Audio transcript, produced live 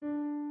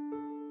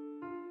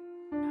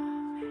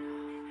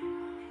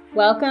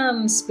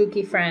Welcome,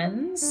 spooky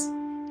friends.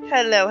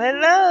 Hello,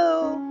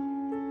 hello.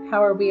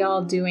 How are we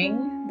all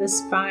doing this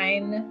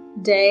fine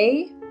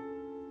day?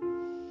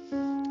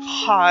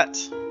 Hot.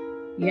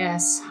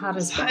 Yes, hot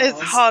as balls. It's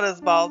hot as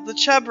balls. The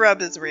chub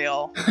rub is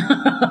real.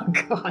 Oh,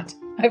 God.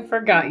 I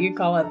forgot you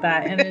call it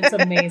that, and it's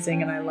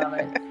amazing, and I love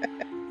it.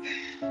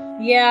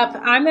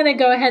 Yep, I'm going to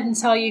go ahead and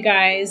tell you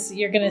guys,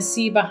 you're going to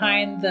see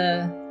behind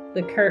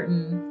the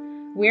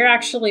curtain, we're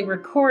actually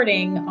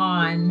recording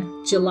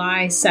on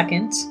July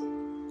 2nd,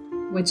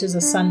 which is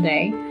a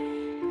Sunday,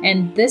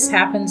 and this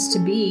happens to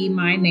be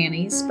my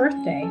nanny's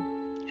birthday.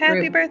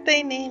 Happy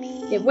birthday,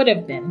 Nanny. It would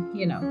have been,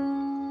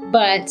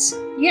 But,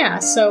 yeah,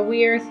 so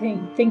we're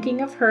thinking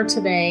of her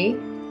today.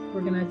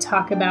 We're going to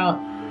talk about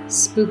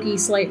spooky,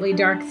 slightly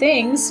dark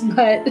things,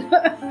 but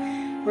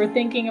we're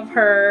thinking of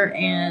her.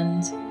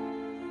 And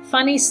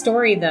funny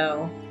story,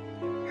 though.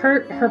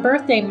 Her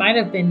birthday might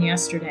have been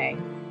yesterday.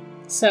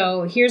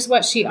 So here's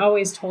what she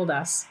always told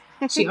us.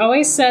 She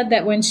always said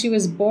that when she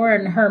was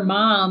born, her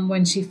mom,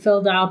 when she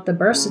filled out the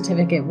birth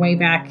certificate way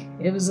back,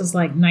 it was just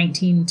like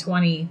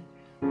 1920,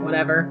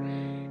 whatever.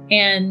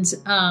 And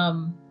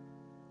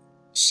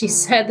she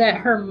said that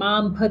her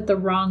mom put the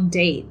wrong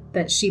date,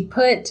 that she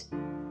put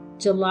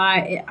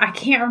July, I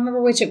can't remember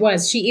which it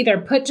was. She either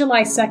put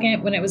July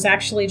 2nd when it was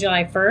actually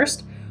July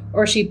 1st,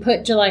 or she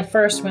put July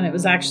 1st when it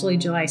was actually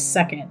July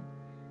 2nd.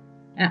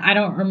 I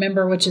don't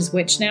remember which is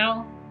which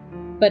now,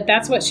 but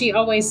that's what she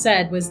always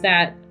said, was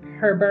that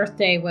her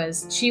birthday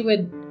was, she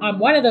would, on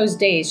one of those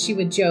days, she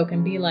would joke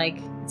and be like,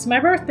 it's my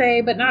birthday,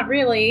 but not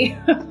really.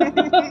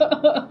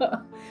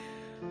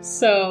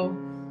 So...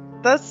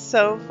 That's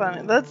so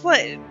funny. That's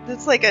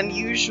like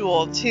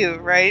unusual too,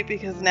 right?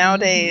 Because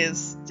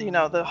nowadays,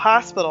 the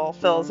hospital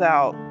fills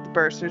out the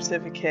birth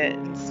certificate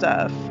and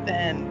stuff,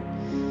 and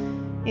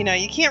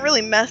you can't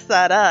really mess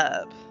that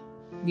up.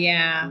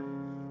 Yeah,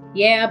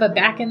 but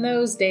back in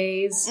those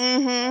days,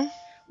 mm-hmm.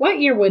 What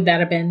year would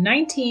that have been?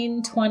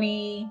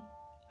 1920.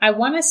 I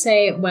want to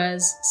say it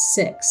was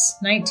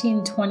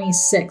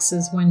 1926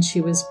 is when she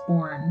was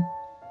born.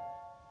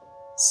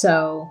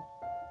 So,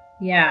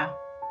 yeah.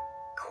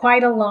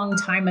 Quite a long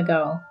time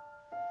ago.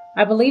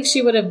 I believe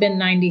she would have been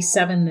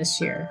 97 this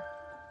year.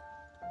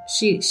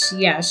 She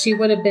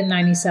would have been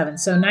 97.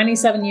 So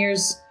 97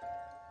 years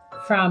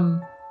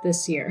from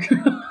this year.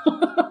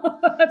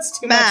 That's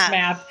too much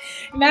math.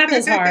 Math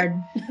is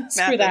hard.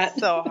 Screw that. Math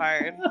is so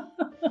hard.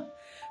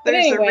 But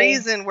There's anyway, a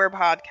reason we're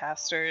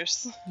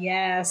podcasters.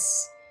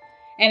 Yes.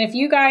 And if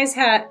you guys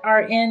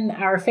are in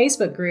our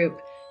Facebook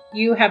group,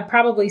 you have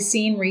probably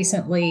seen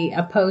recently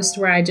a post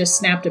where I just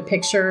snapped a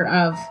picture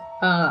of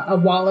a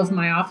wall of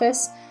my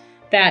office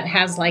that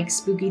has like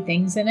spooky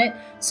things in it.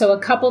 So a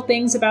couple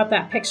things about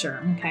that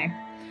picture. Okay.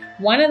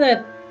 One of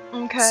the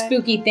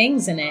spooky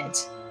things in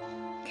it,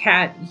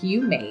 Kat,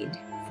 you made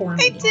for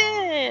me. I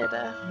did.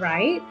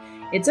 Right?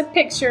 It's a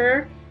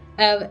picture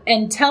of,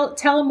 and tell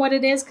them what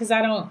it is, because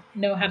I don't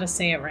know how to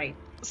say it right.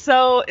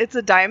 So it's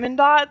a Diamond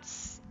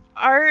Dots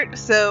art.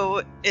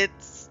 So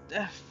it's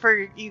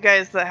for you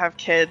guys that have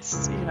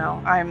kids,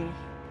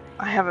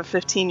 I have a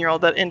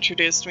 15-year-old that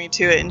introduced me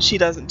to it, and she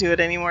doesn't do it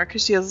anymore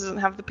because she doesn't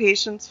have the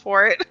patience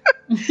for it.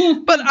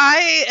 But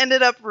I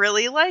ended up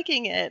really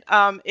liking it.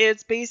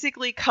 It's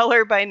basically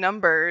color by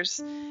numbers,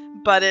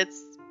 but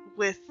it's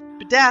with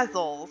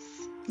bedazzles.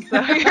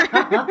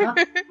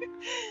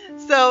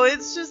 So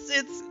it's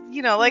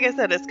like I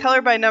said, it's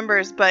color by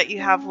numbers, but you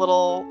have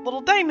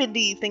little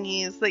diamondy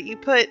thingies that you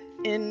put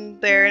in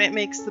there, and it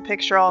makes the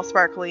picture all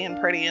sparkly and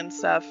pretty and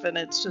stuff, and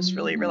it's just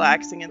really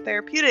relaxing and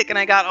therapeutic. And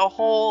I got a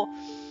whole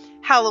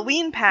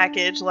Halloween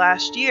package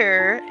last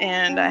year,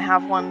 and I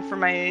have one for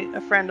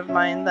a friend of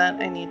mine that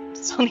I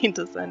still need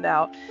to send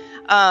out.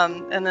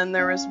 And then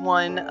there was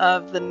one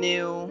of the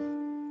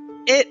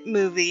new It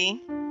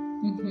movie,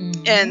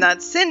 and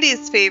that's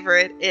Cindy's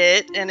favorite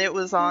It, and it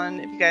was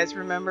on, if you guys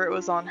remember, it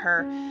was on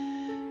her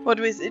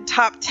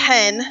top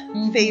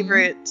 10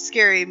 favorite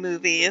scary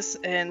movies.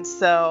 And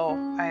so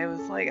I was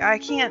like, I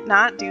can't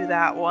not do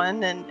that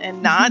one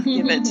and not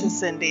give it to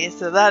Cindy.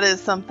 So that is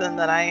something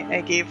that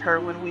I gave her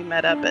when we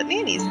met up at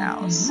Nanny's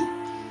house.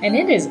 And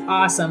it is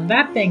awesome.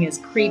 That thing is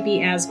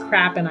creepy as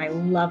crap, and I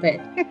love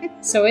it.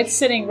 So it's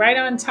sitting right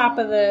on top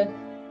of the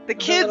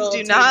kids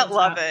do not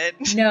love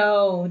it.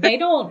 No, they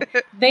don't.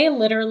 They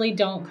literally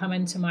don't come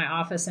into my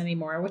office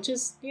anymore, which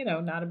is,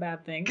 not a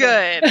bad thing.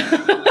 Good.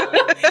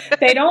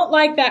 They don't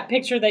like that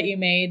picture that you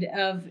made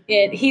of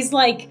it. He's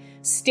like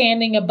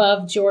standing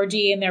above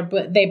Georgie, and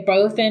they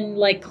both in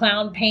like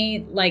clown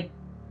paint, like,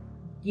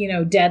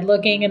 dead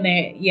looking, and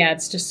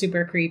it's just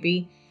super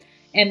creepy.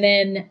 And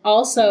then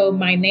also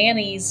my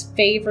nanny's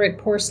favorite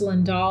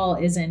porcelain doll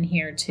is in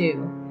here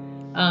too.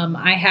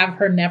 I have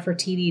her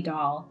Nefertiti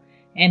doll,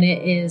 and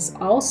it is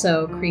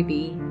also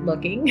creepy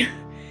looking.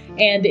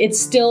 And it's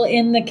still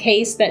in the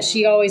case that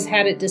she always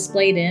had it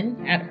displayed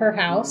in at her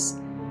house.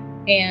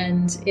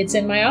 And it's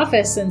in my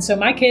office. And so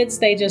my kids,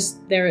 they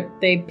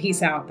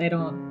peace out. They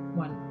don't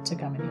want to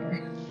come in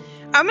here.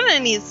 I'm gonna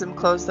need some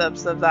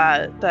close-ups of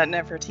that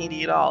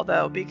Nefertiti doll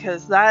though,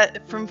 because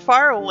that from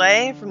far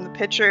away, from the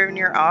picture in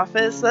your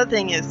office, that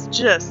thing is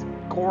just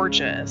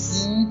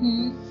gorgeous.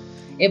 Mm-hmm.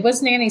 It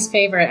was Nanny's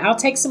favorite. I'll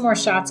take some more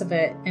shots of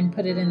it and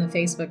put it in the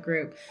Facebook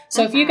group.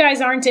 So if you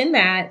guys aren't in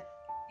that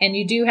and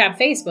you do have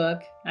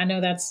Facebook, I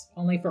know that's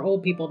only for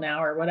old people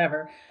now or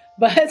whatever,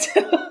 but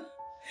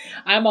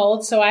I'm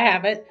old, so I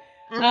have it.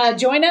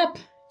 Join up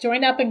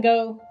and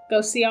go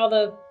see all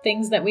the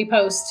things that we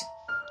post.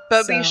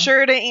 But be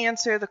sure to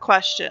answer the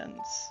questions.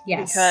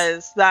 Yes.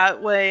 Because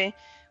that way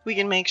we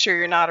can make sure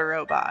you're not a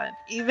robot.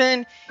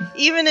 Even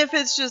if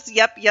it's just,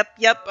 yep,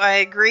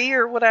 I agree,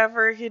 or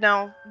whatever, you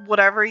know,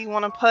 whatever you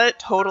want to put,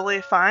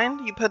 totally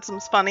fine. You put some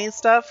funny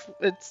stuff,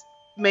 it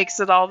makes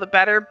it all the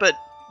better, but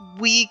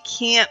we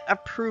can't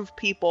approve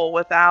people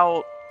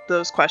without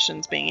those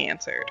questions being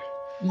answered.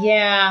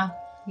 Yeah,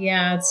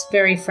 it's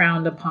very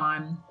frowned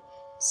upon.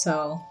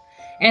 So,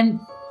 and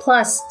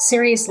plus,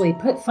 seriously,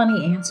 put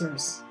funny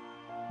answers.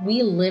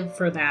 We live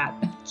for that.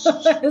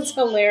 It's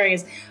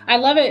hilarious. I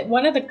love it.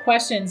 One of the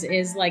questions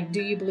is like,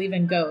 do you believe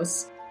in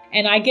ghosts?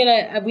 And I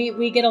get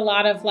we get a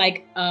lot of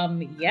like,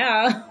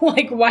 yeah,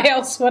 like why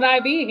else would I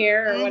be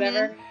here or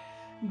whatever.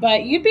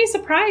 But you'd be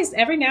surprised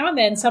every now and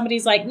then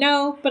somebody's like,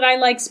 no, but I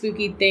like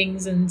spooky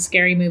things and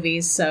scary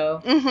movies.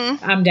 So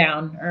I'm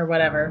down or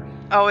whatever.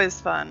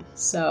 Always fun.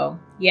 So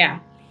yeah,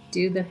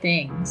 do the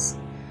things.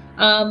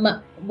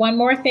 One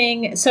more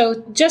thing.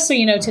 So just so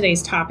you know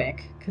today's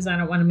topic, because I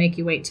don't want to make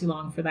you wait too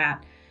long for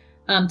that.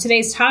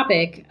 Today's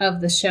topic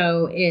of the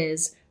show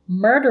is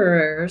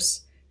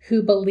murderers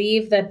who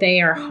believe that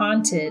they are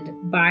haunted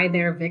by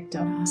their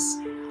victims.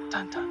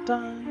 Dun, dun,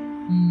 dun.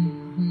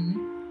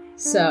 Mm-hmm.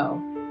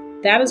 So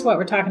that is what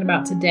we're talking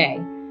about today.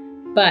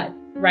 But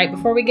right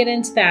before we get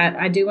into that,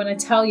 I do want to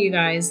tell you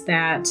guys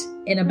that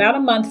in about a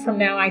month from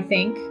now, I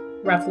think,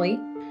 roughly,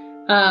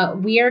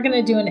 we are going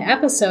to do an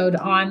episode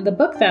on the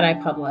book that I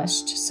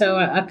published. So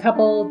a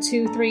couple,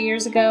 2-3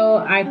 years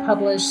ago, I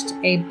published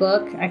a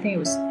book. I think it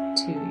was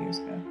 2 years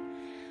ago.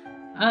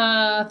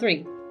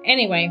 3.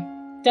 Anyway,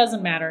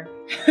 doesn't matter.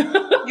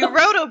 You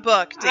wrote a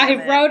book, damn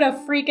it. I wrote a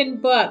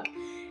freaking book,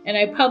 and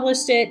I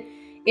published it.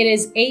 It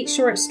is 8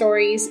 short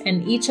stories,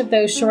 and each of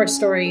those short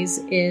stories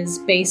is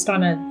based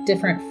on a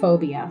different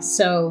phobia.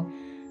 So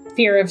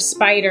fear of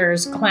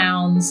spiders,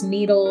 clowns,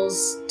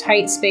 needles,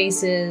 tight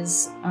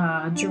spaces,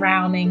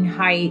 drowning,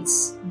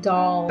 heights,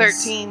 dolls.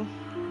 13.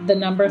 The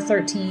number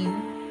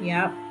 13.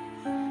 Yep.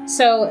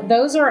 So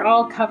those are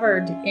all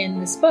covered in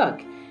this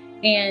book.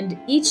 And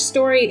each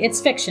story,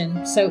 it's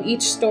fiction. So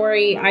each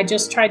story, I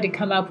just tried to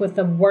come up with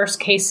the worst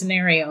case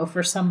scenario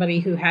for somebody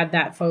who had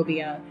that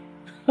phobia,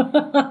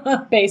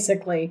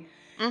 basically.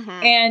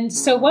 And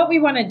so what we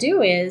want to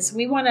do is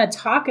we want to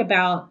talk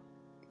about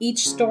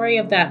each story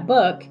of that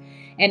book.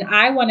 And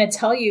I want to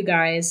tell you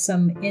guys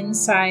some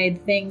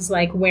inside things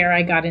like where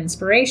I got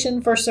inspiration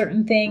for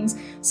certain things,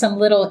 some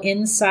little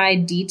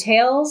inside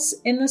details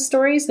in the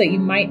stories that you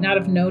might not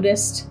have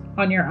noticed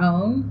on your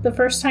own the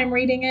first time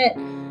reading it.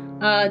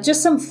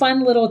 Just some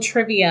fun little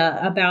trivia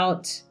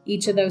about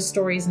each of those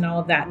stories and all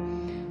of that.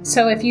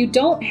 So if you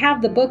don't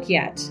have the book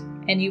yet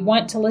and you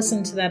want to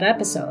listen to that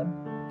episode,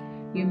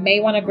 you may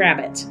want to grab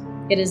it.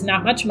 It is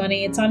not much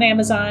money. It's on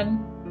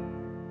Amazon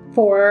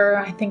for,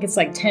 I think it's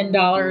like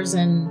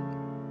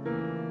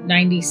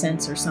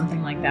 $10.90 or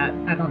something like that.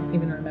 I don't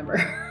even remember.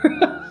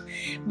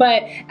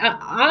 But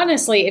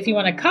honestly, if you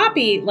want a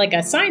copy, like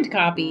a signed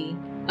copy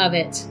of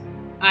it,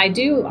 I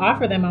do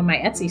offer them on my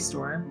Etsy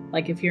store.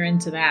 Like if you're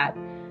into that.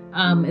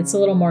 It's a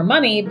little more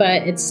money,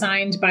 but it's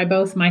signed by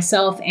both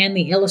myself and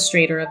the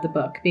illustrator of the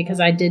book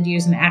because I did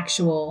use an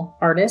actual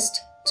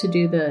artist to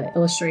do the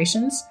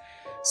illustrations.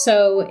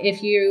 So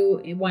if you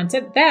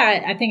wanted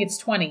that, I think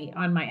it's $20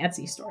 on my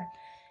Etsy store.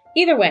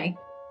 Either way,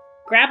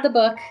 grab the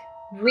book,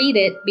 read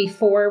it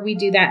before we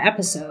do that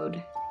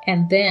episode,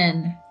 and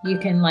then you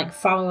can like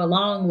follow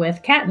along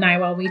with Kat and I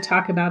while we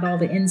talk about all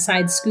the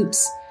inside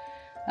scoops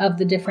of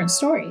the different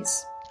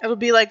stories. It'll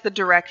be like the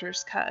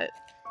director's cut.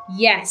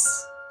 Yes.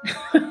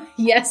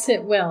 Yes,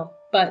 it will,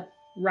 but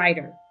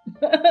writer.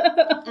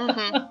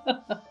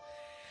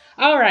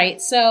 All right,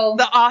 so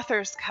the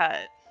author's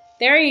cut.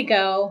 There you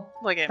go.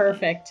 Look at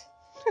perfect.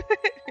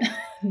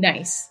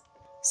 Nice.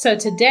 So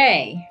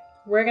today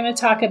we're going to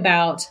talk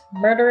about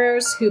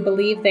murderers who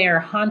believe they are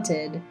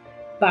haunted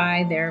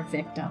by their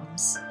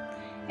victims.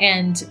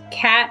 And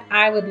Kat,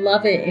 I would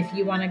love it if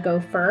you want to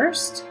go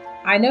first.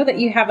 I know that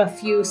you have a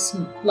few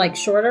like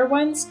shorter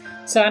ones,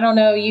 so I don't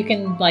know, you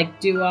can like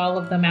do all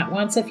of them at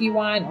once if you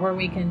want, or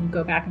we can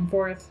go back and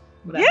forth.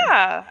 Whatever.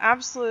 Yeah,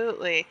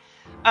 absolutely.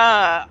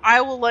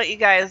 I will let you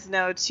guys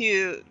know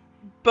too,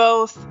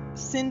 both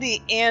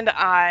Cindy and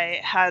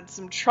I had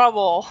some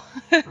trouble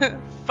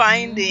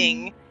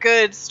finding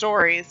good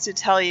stories to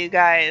tell you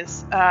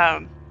guys.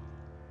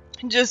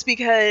 Just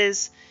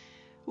because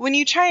when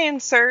you try and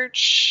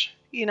search,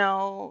 you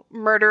know,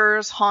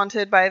 murderers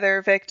haunted by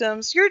their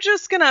victims, you're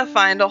just gonna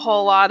find a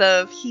whole lot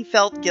of he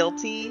felt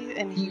guilty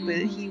and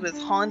he was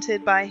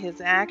haunted by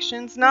his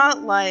actions,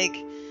 not like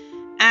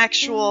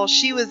actual,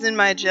 she was in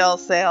my jail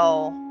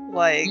cell,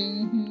 like,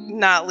 Mm-hmm.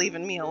 not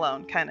leaving me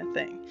alone kind of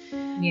thing.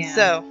 Yeah.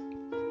 So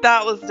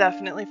that was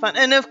definitely fun.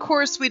 And of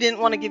course, we didn't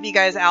want to give you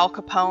guys Al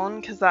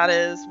Capone, because that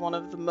is one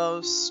of the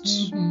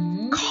most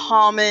Mm-hmm.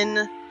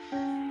 common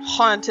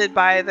haunted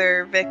by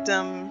their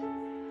victim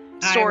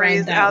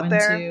stories out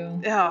there.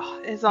 Too.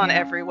 Oh, it's on Yeah.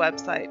 every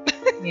website.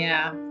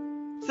 Yeah.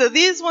 So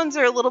these ones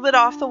are a little bit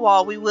off the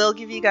wall. We will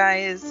give you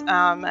guys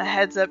a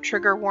heads up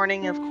trigger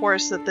warning, of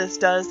course, that this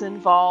does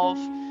involve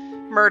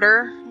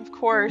murder, of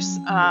course,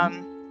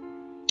 Mhm.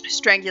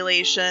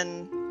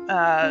 strangulation,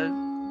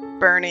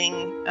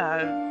 burning,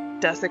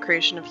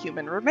 desecration of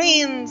human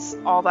remains,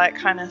 all that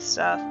kind of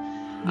stuff.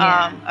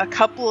 Yeah. A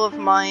couple of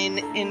mine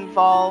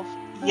involve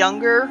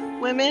younger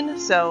women,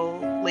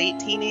 so late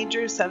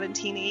teenagers,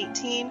 17,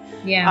 18.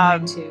 Yeah,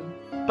 mine too.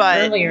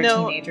 But Earlier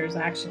no, teenagers,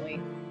 actually.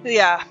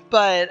 yeah,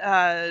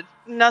 but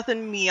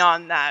nothing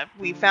beyond that.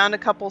 We found a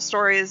couple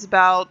stories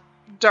about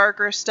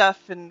darker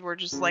stuff, and we're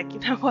just like, you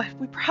know what?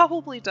 We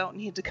probably don't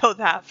need to go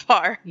that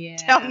far Yeah.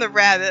 down the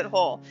rabbit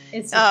hole.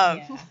 It's, it's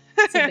Um,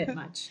 a bit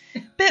much.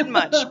 Bit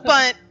much,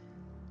 but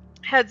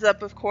heads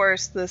up, of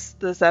course,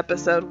 this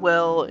episode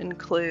will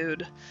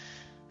include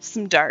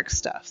some dark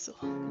stuff, so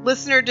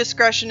listener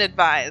discretion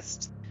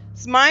advised.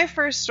 So my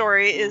first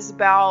story is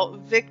about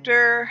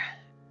Victor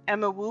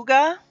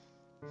Emawuga.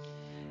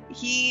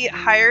 He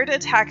hired a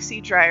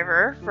taxi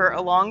driver for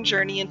a long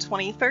journey in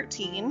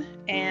 2013,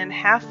 and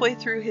halfway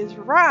through his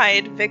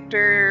ride,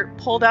 Victor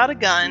pulled out a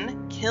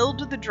gun,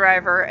 killed the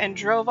driver, and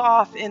drove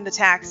off in the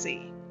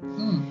taxi.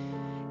 Mm.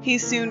 He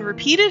soon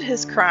repeated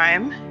his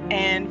crime,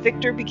 and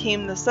Victor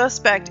became the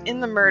suspect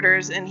in the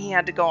murders, and he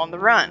had to go on the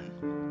run.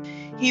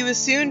 He was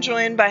soon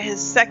joined by his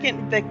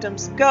second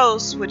victim's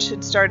ghost, which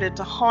had started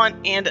to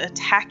haunt and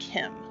attack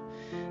him.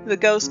 The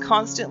ghost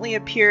constantly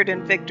appeared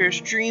in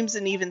Victor's dreams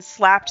and even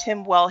slapped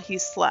him while he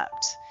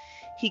slept.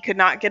 He could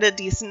not get a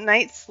decent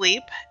night's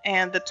sleep,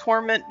 and the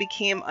torment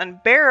became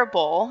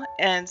unbearable,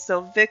 and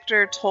so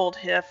Victor told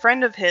a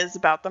friend of his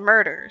about the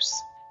murders.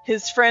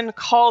 His friend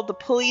called the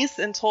police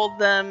and told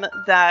them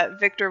that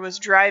Victor was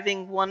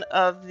driving one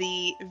of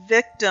the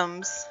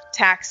victims'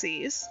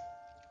 taxis.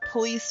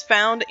 Police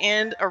found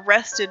and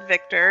arrested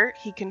Victor.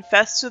 He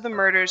confessed to the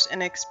murders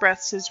and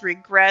expressed his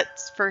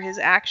regrets for his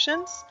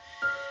actions.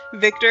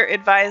 Victor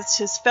advised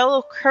his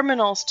fellow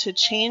criminals to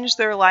change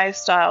their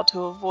lifestyle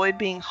to avoid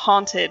being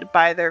haunted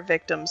by their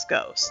victims'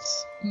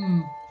 ghosts.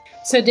 Mm.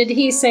 So did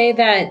he say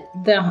that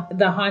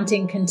the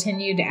haunting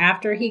continued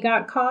after he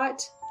got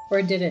caught,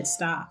 or did it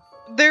stop?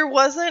 There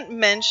wasn't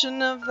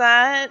mention of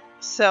that,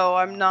 so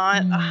I'm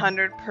not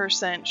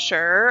 100%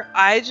 sure.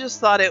 I just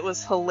thought it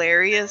was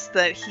hilarious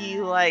that he,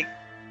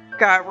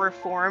 got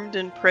reformed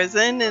in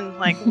prison and,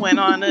 went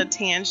on a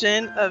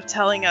tangent of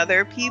telling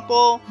other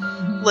people,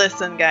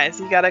 listen, guys,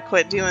 you gotta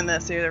quit doing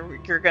this or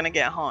you're gonna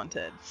get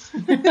haunted.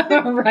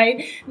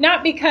 Right?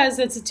 Not because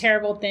it's a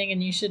terrible thing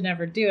and you should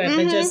never do it,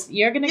 but just,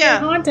 you're gonna get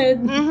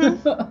haunted.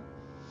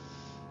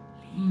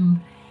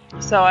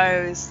 So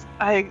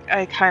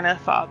I kind of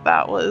thought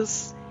that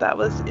was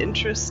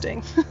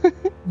interesting.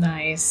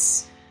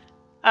 Nice.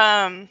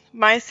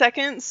 My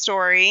second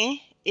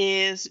story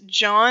is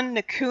John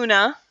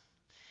Nakuna,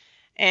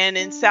 and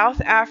in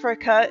South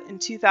Africa in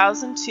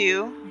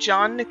 2002,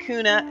 John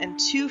Nakuna and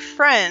two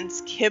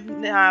friends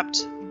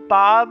kidnapped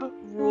Bob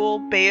Rule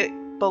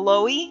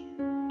Beloy,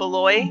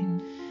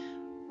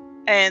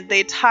 and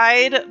they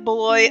tied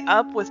Beloy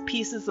up with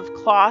pieces of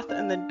cloth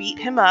and then beat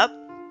him up.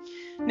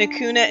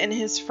 Nakuna and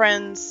his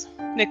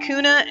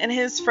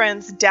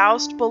friends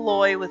doused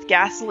Beloy with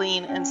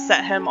gasoline and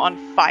set him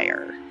on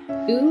fire.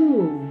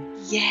 Ooh.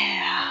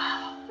 Yeah.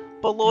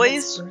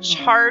 Beloy's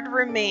charred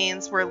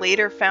remains were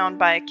later found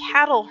by a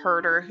cattle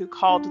herder who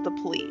called the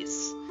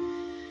police.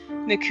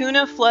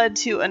 Nakuna fled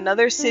to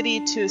another city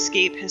to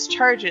escape his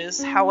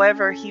charges.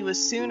 However, he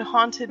was soon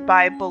haunted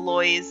by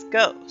Beloy's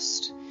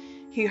ghost.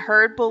 He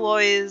heard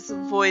Beloy's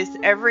voice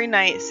every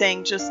night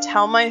saying, "Just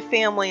tell my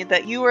family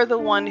that you are the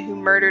one who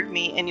murdered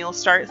me and you'll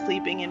start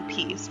sleeping in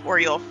peace, or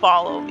you'll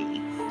follow me."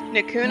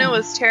 Nakuna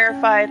was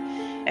terrified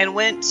and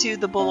went to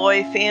the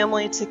Beloy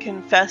family to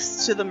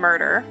confess to the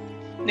murder.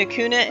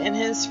 Nakuna and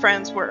his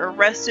friends were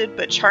arrested,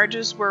 but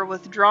charges were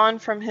withdrawn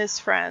from his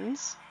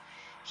friends.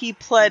 He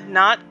pled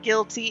not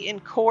guilty in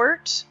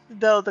court,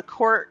 though the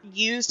court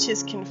used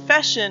his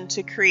confession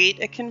to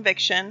create a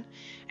conviction,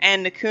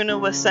 and Nakuna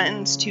was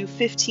sentenced to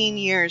 15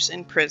 years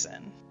in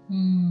prison.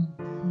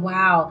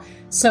 Wow.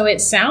 So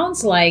it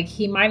sounds like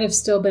he might have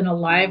still been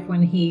alive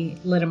when he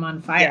lit him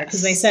on fire,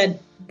 because they said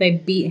they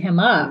beat him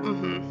up.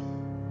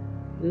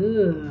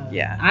 Ooh.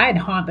 Yeah. I'd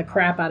haunt the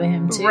crap out of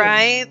him too.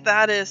 Right?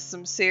 That is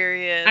some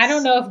serious... I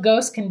don't know if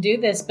ghosts can do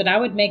this, but I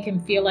would make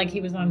him feel like he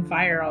was on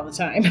fire all the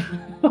time.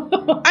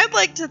 I'd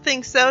like to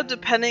think so,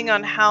 depending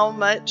on how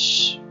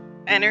much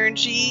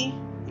energy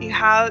you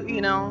have,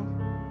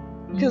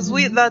 because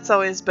that's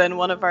always been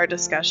one of our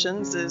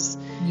discussions is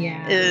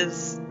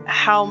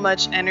how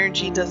much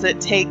energy does it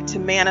take to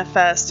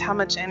manifest? How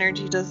much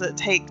energy does it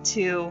take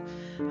to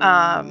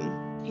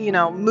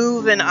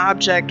move an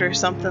object or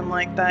something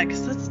like that,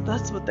 because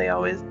that's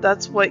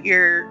what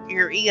your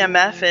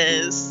EMF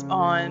is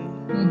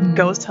on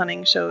ghost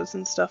hunting shows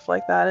and stuff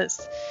like that.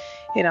 It's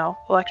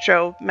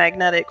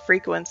electromagnetic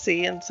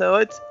frequency, and so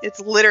it's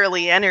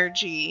literally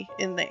energy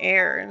in the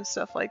air and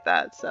stuff like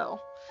that. So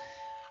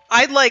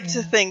I'd like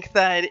to think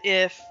that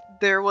if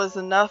there was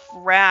enough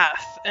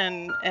wrath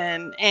and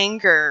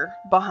anger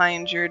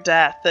behind your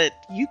death, that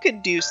you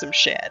could do some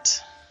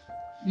shit.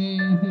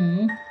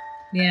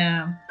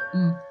 Yeah.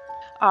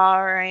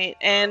 All right,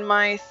 and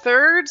my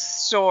third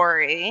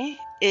story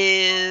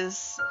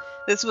is,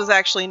 this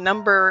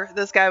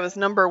guy was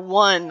number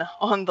 1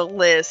 on the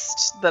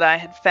list that I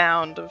had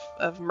found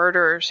of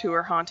murderers who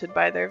were haunted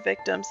by their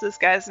victims. This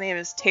guy's name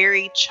is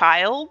Terry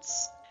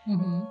Childs.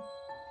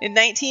 In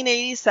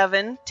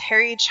 1987,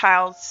 Terry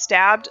Childs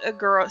stabbed a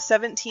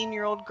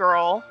 17-year-old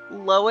girl,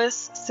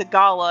 Lois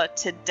Segala,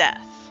 to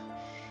death.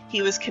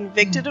 He was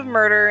convicted of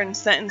murder and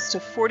sentenced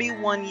to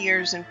 41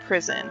 years in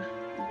prison.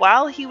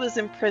 While he was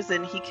in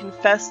prison, he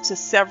confessed to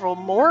several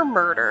more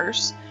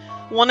murders.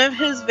 One of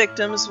his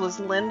victims was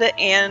Linda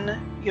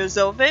Ann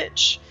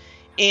Yozovich.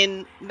 In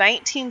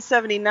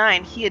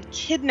 1979, he had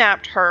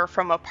kidnapped her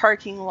from a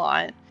parking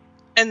lot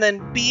and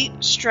then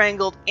beat,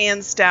 strangled,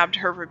 and stabbed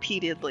her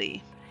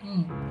repeatedly.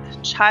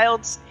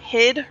 Childs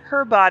hid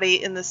her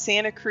body in the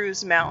Santa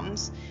Cruz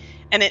Mountains,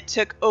 and it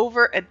took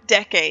over a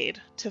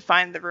decade to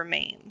find the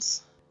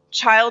remains.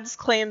 Childs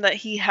claimed that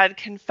he had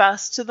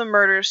confessed to the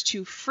murders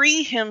to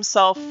free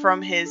himself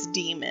from his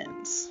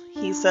demons.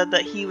 He said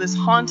that he was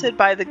haunted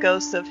by the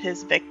ghosts of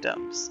his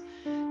victims.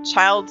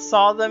 Childs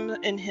saw them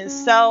in his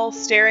cell,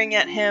 staring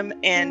at him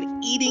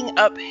and eating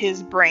up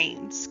his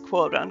brains,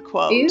 quote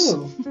unquote.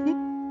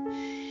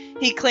 Ew.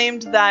 He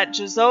claimed that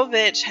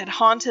Jozovich had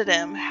haunted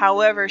him.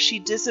 However, she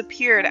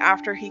disappeared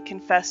after he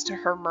confessed to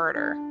her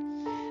murder.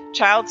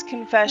 Child's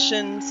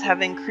confessions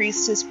have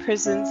increased his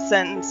prison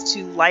sentence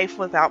to life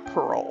without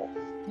parole.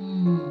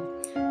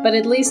 But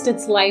at least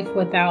it's life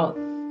without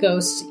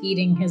ghosts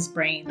eating his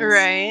brains.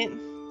 Right.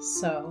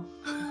 So,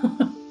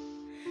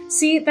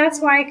 see, that's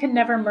why I can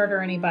never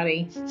murder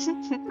anybody.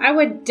 I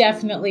would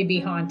definitely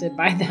be haunted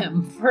by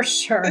them, for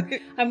sure.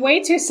 I'm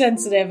way too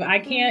sensitive. I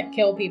can't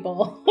kill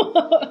people.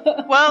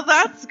 Well,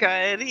 that's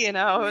good,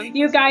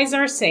 You guys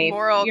are safe.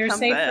 You're compass.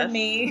 Safe from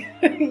me.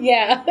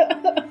 Yeah.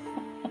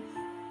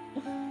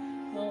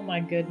 Oh my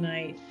good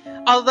night.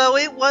 Although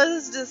it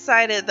was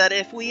decided that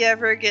if we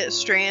ever get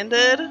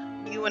stranded,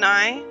 you and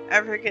I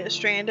ever get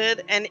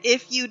stranded, and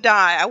if you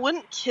die, I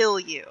wouldn't kill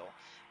you,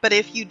 but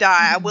if you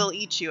die, I will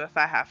eat you if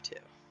I have to.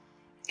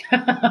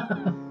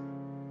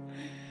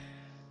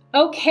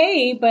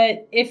 Okay,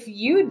 but if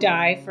you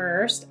die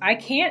first, I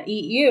can't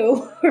eat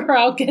you or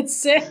I'll get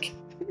sick.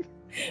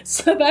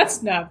 So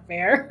that's not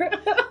fair.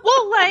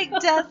 Well, like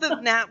death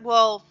of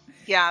well,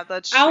 yeah,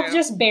 that's true. I'll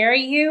just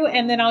bury you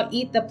and then I'll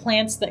eat the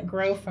plants that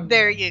grow from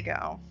there you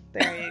go.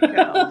 There you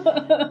go.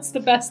 That's the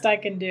best I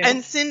can do.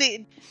 And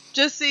Cindy,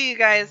 just so you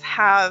guys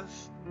have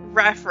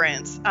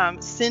reference,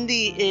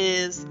 Cindy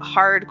is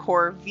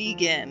hardcore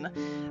vegan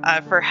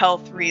for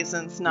health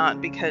reasons,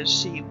 not because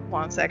she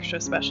wants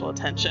extra special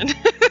attention.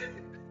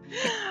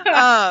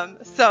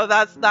 So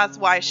that's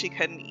why she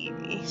couldn't eat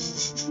me.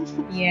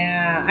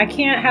 Yeah, I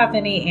can't have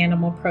any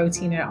animal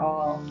protein at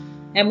all.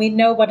 And we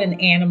know what an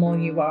animal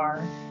you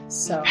are.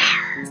 So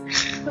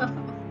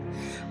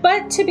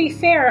But to be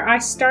fair, I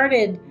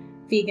started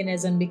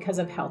veganism because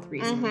of health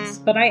reasons.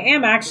 But I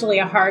am actually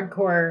a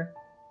hardcore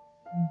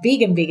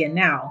vegan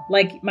now.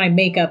 Like, my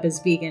makeup is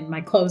vegan,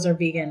 my clothes are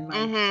vegan,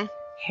 my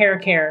hair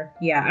care.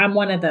 Yeah, I'm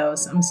one of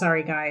those. I'm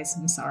sorry, guys.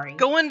 I'm sorry.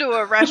 Going to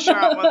a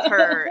restaurant with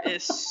her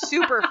is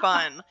super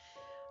fun.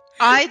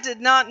 I did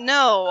not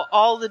know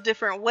all the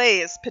different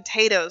ways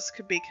potatoes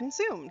could be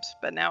consumed,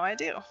 but now I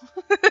do.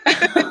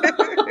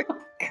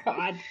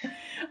 God.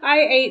 I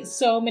ate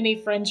so many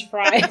French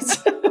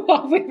fries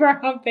while we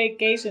were on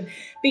vacation.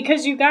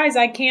 Because, you guys,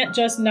 I can't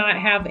just not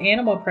have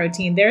animal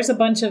protein. There's a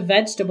bunch of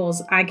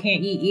vegetables I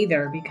can't eat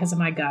either because of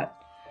my gut.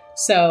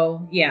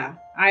 So, yeah.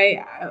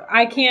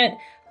 I can't,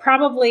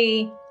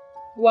 probably,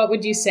 what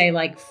would you say,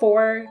 like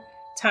 4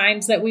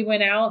 times that we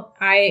went out,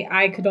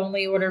 I could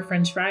only order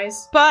French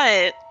fries.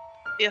 But,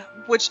 yeah,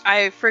 which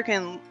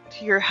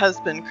your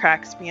husband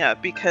cracks me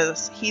up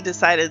because he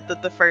decided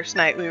that the first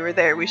night we were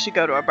there, we should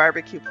go to a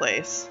barbecue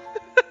place.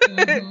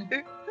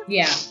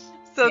 Yeah.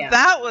 So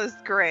that was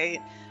great.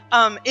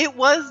 It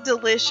was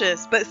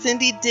delicious, but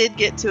Cindy did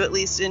get to at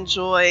least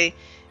enjoy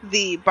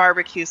the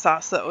barbecue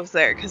sauce that was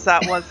there because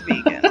that was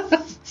vegan.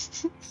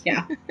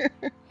 Yeah.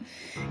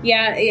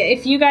 Yeah,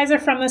 if you guys are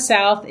from the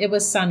South, it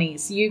was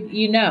Sonny's.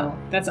 You know.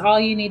 That's all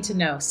you need to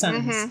know,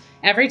 Sonny's.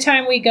 Every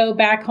time we go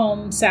back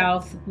home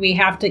south, we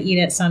have to eat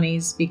at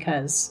Sonny's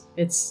because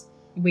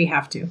we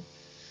have to.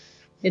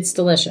 It's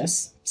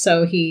delicious.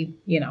 So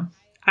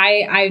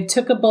I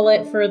took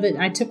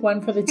I took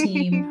one for the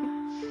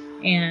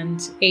team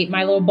and ate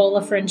my little bowl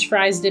of French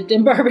fries dipped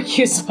in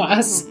barbecue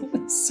sauce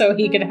so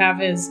he could have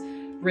his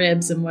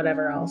ribs and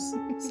whatever else.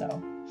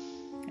 So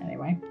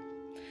anyway.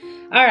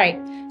 All right.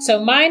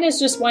 So mine is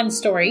just one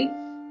story.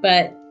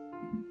 but,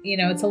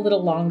 it's a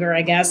little longer,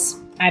 I guess.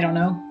 I don't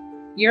know.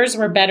 Yours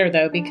were better,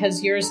 though,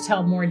 because yours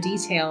tell more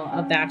detail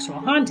of the actual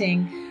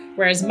haunting,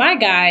 whereas my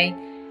guy,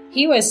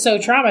 he was so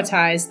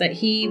traumatized that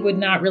he would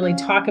not really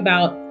talk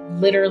about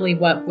literally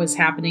what was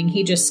happening.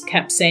 He just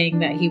kept saying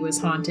that he was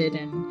haunted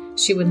and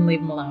she wouldn't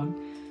leave him alone.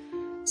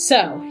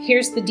 So,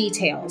 here's the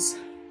details.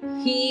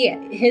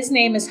 His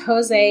name is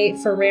Jose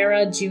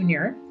Ferreira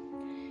Jr.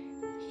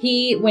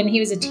 When he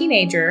was a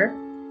teenager,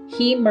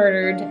 he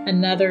murdered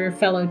another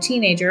fellow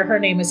teenager. Her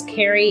name was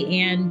Carrie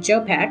Ann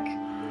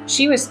Jopek.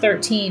 She was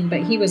 13,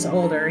 but he was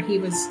older. He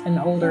was an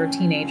older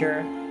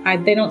teenager.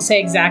 They don't say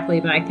exactly,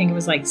 but I think it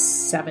was like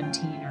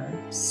 17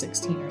 or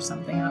 16 or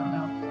something. I don't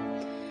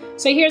know.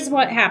 So here's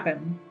what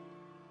happened.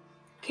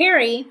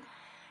 Carrie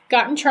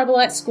got in trouble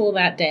at school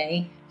that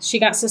day. She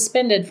got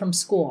suspended from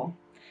school.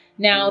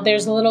 Now,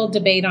 there's a little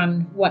debate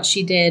on what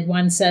she did.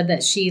 One said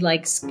that she,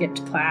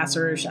 skipped class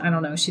or, I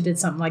don't know, she did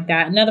something like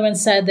that. Another one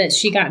said that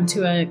she got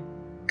into a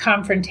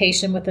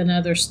confrontation with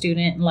another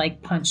student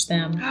and, punched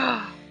them.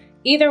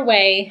 Either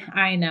way,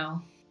 I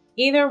know.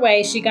 Either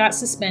way, she got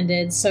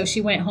suspended, so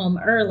she went home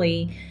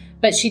early,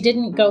 but she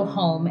didn't go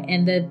home.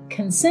 And the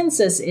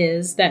consensus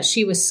is that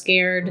she was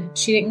scared.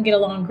 She didn't get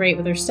along great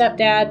with her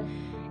stepdad,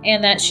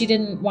 and that she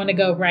didn't want to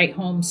go right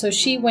home. So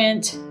she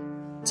went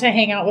to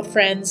hang out with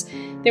friends.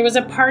 There was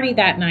a party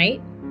that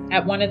night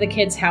at one of the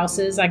kids'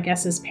 houses. I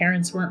guess his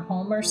parents weren't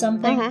home or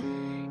something.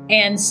 Mm-hmm.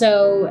 And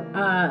so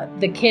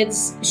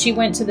she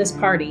went to this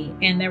party,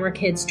 and there were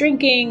kids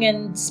drinking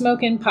and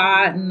smoking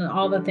pot and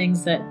all the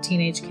things that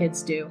teenage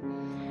kids do.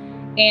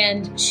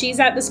 And she's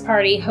at this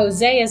party.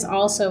 Jose is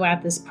also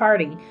at this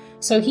party.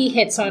 So he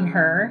hits on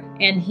her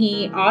and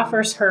he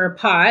offers her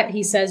pot.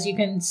 He says, you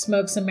can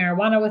smoke some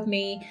marijuana with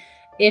me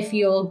if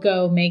you'll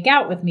go make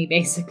out with me,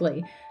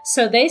 basically.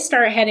 So they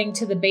start heading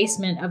to the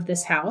basement of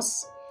this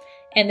house,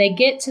 and they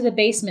get to the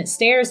basement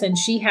stairs, and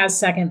she has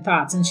second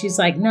thoughts. And she's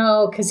like,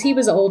 no, because he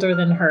was older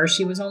than her.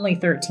 She was only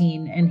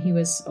 13 and he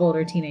was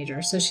older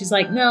teenager. So she's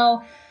like,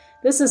 no,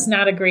 this is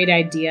not a great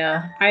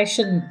idea. I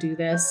shouldn't do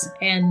this,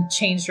 and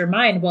changed her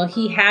mind. Well,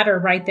 he had her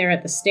right there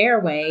at the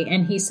stairway,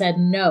 and he said,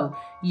 no,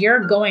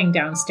 you're going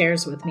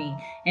downstairs with me.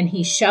 And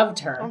he shoved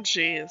her. Oh,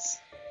 jeez.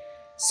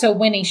 So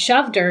when he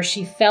shoved her,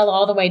 she fell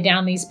all the way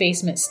down these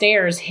basement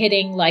stairs,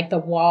 hitting the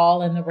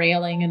wall and the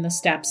railing and the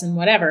steps and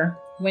whatever.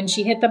 When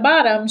she hit the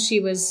bottom,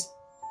 she was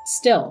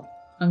still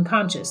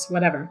unconscious,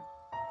 whatever.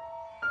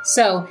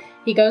 So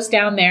he goes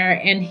down there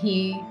and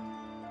he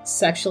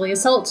sexually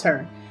assaults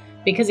her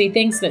because he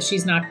thinks that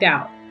she's knocked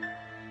out.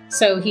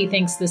 So he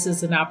thinks this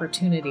is an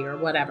opportunity or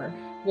whatever.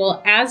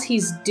 Well, as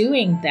he's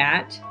doing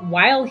that,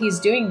 while he's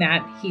doing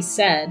that, he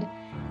said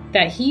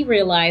that he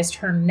realized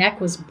her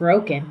neck was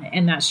broken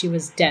and that she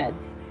was dead.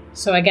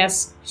 So I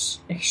guess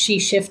she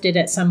shifted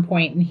at some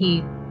point and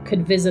he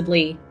could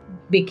visibly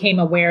became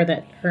aware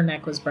that her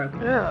neck was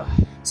broken. Ugh.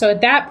 So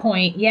at that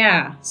point,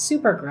 yeah,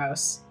 super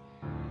gross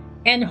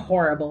and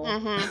horrible.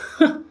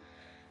 Mm-hmm.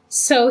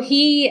 So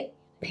he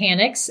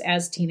panics,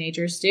 as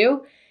teenagers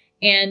do,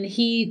 and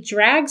he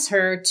drags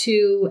her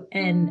to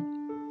an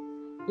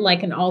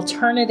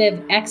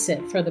alternative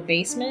exit for the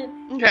basement.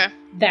 Okay.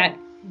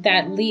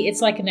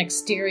 It's like an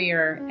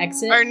exterior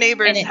exit. Our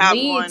neighbors have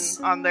one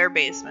on their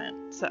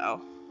basement, so.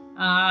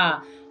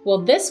 Well,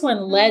 this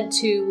one led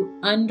to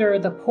under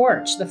the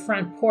porch, the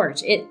front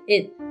porch.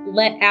 It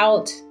let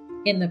out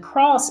in the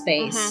crawl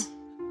space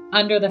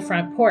under the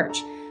front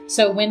porch.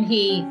 So when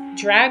he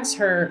drags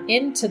her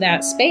into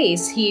that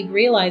space, he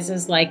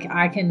realizes,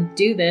 I can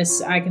do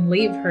this. I can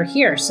leave her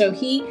here. So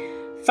he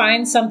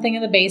finds something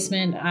in the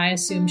basement, I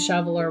assume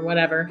shovel or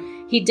whatever.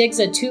 He digs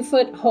a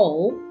 2-foot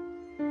hole,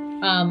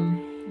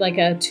 like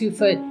a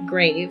 2-foot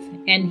grave,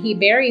 and he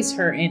buries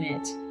her in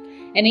it.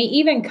 And he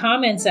even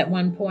comments at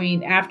one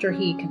point after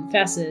he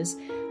confesses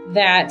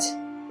that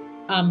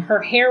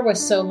her hair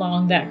was so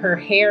long that her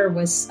hair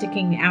was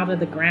sticking out of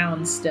the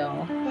ground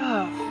still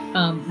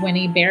when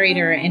he buried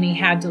her, and he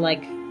had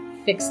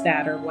to fix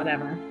that or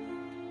whatever.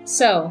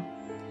 So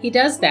he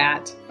does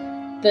that.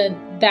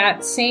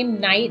 That same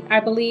night, I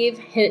believe,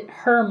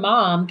 her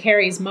mom,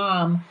 Carrie's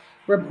mom,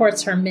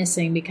 reports her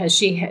missing because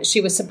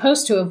she was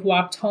supposed to have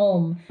walked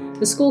home.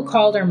 The school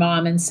called her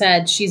mom and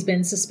said, she's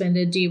been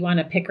suspended. Do you want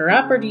to pick her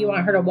up or do you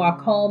want her to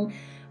walk home?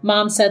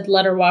 Mom said,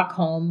 let her walk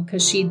home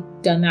because she'd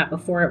done that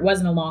before. It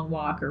wasn't a long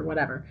walk or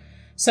whatever.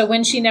 So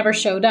when she never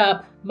showed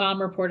up,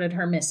 Mom reported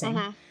her missing.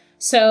 Uh-huh.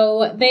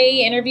 So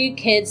they interviewed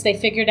kids. They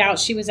figured out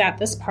she was at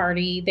this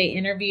party. They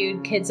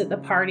interviewed kids at the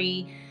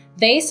party.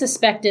 They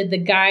suspected the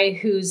guy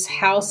whose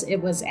house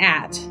it was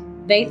at.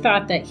 They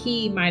thought that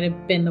he might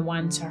have been the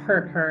one to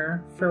hurt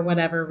her for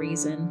whatever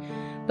reason,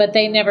 but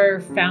they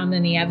never found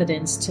any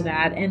evidence to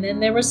that. And then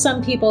there were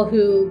some people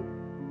who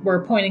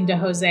were pointing to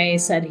Jose,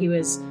 said he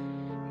was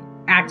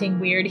acting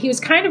weird. He was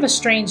kind of a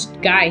strange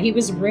guy. He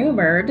was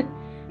rumored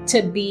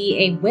to be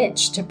a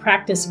witch, to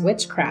practice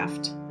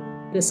witchcraft,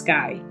 this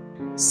guy.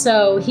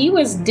 So he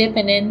was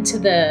dipping into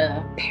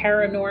the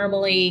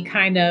paranormally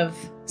kind of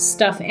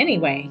stuff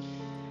anyway.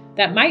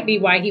 That might be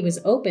why he was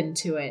open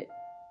to it.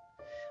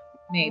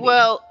 maybe.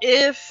 Well,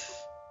 if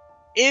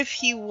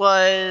he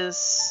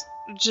was,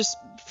 just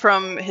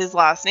from his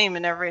last name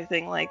and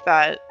everything like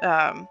that,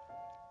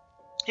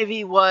 if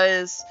he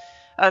was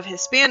of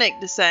Hispanic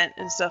descent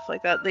and stuff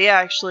like that, they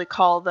actually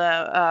call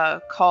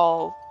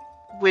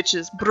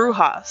witches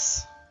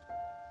brujas.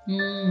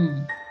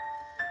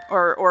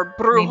 Or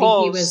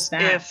brujos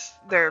if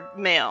they're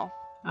male.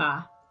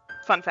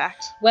 Fun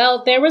fact.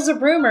 Well, there was a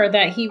rumor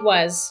that he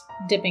was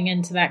dipping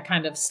into that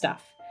kind of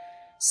stuff.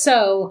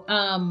 So,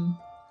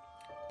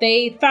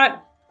 they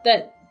thought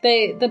that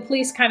the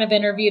police kind of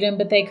interviewed him,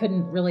 but they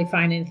couldn't really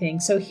find anything.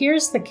 So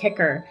here's the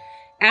kicker.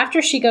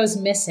 After she goes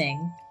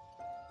missing,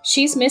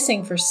 she's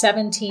missing for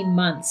 17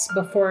 months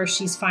before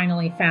she's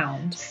finally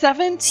found.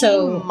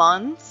 17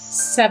 months?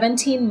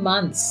 17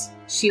 months.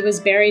 She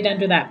was buried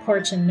under that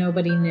porch and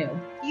nobody knew.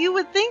 You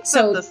would think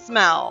so. The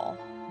smell.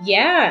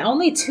 Yeah,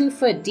 only 2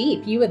 foot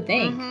deep, you would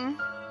think.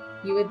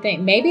 Mm-hmm. You would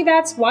think. Maybe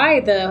that's why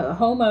the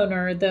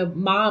homeowner, the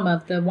mom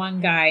of the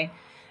one guy,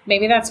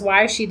 maybe that's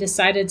why she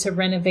decided to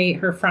renovate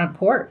her front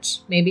porch.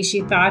 Maybe she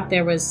thought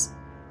there was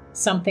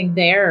something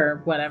there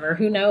or whatever.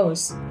 Who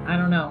knows? I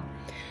don't know.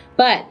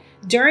 But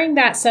during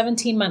that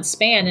 17-month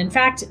span, in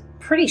fact,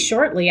 pretty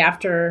shortly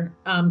after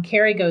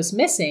Carrie goes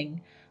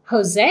missing,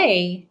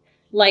 Jose,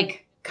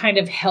 kind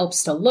of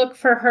helps to look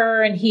for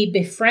her, and he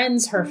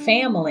befriends her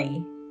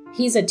family.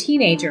 He's a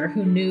teenager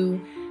who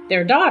knew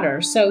their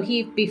daughter, so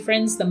he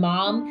befriends the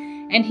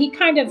mom, and he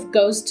kind of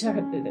goes to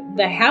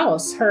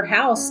her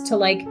house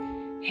to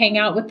hang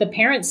out with the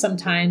parents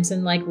sometimes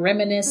and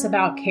reminisce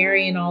about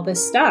Carrie and all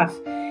this stuff.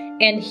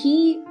 And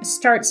he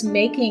starts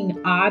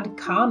making odd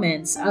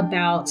comments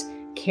about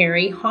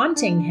Carrie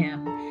haunting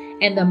him.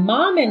 And the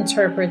mom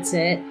interprets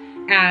it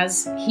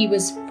as he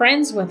was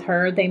friends with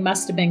her. They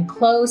must have been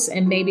close,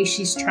 and maybe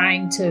she's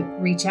trying to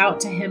reach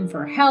out to him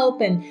for help.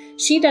 And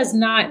she does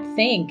not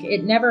think,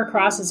 it never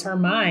crosses her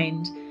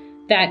mind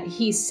that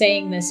he's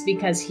saying this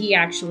because he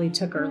actually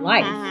took her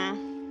life.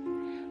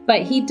 Mm-hmm.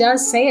 But he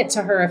does say it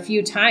to her a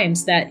few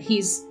times that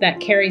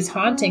Carrie's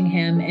haunting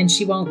him and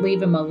she won't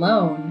leave him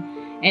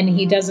alone, and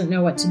he doesn't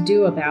know what to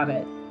do about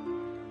it.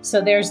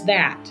 So there's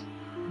that.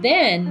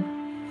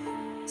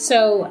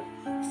 So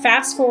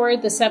fast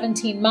forward the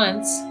 17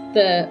 months,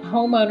 the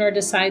homeowner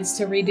decides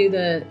to redo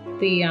the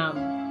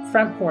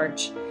front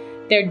porch.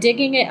 They're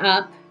digging it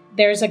up.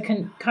 There's a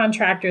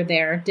contractor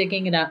there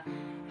digging it up.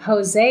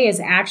 Jose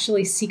is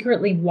actually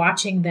secretly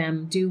watching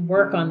them do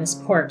work on this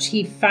porch.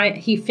 He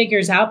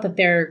figures out that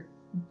they're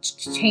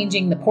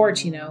changing the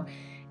porch,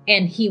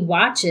 and he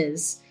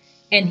watches,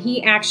 and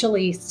he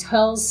actually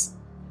tells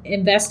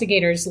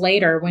investigators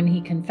later when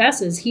he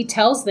confesses, he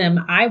tells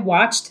them, I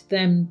watched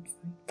them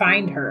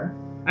find her.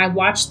 I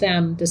watched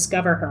them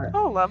discover her.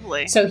 Oh,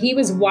 lovely. So he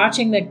was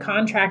watching the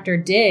contractor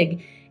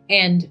dig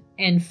and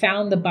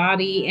found the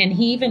body. And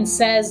he even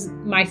says,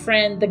 my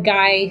friend, the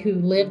guy who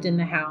lived in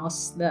the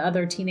house, the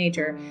other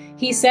teenager,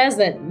 he says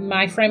that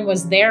my friend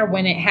was there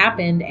when it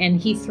happened and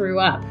he threw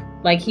up.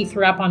 He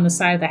threw up on the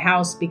side of the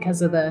house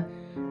because of the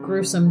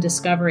gruesome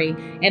discovery.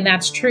 And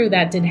that's true.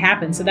 That did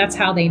happen. So that's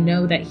how they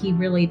know that he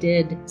really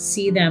did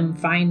see them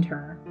find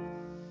her.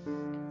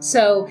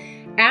 So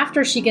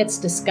after she gets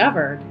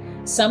discovered,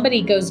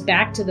 somebody goes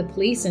back to the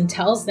police and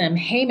tells them,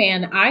 hey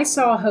man, I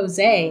saw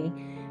Jose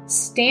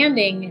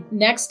standing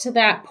next to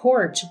that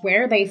porch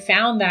where they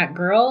found that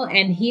girl,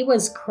 and he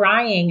was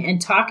crying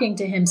and talking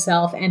to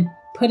himself and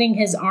putting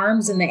his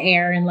arms in the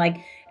air and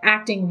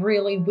acting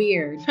really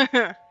weird.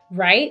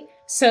 Right?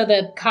 So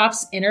the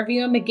cops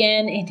interview him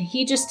again, and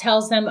he just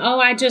tells them,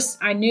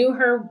 I knew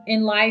her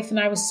in life, and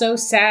I was so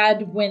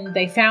sad when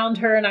they found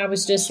her, and I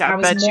was mourning her.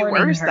 I bet you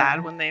were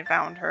sad when they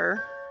found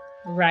her.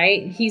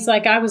 Right? He's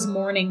I was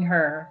mourning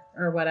her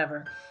or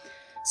whatever.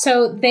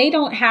 So they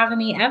don't have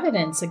any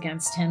evidence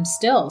against him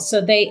still.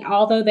 So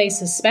although they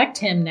suspect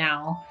him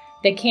now,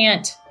 they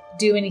can't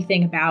do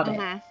anything about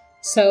it.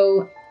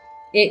 So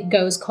it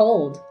goes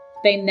cold.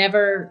 They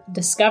never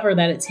discover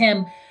that it's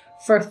him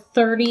for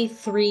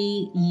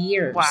 33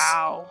 years.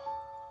 Wow.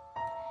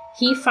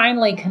 He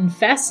finally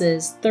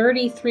confesses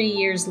 33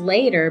 years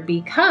later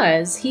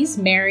because he's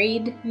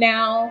married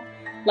now.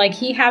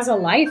 He has a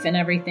life and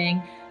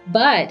everything.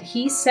 But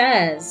he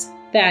says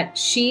that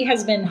she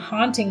has been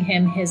haunting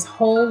him his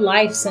whole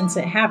life since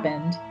it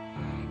happened.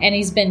 And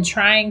he's been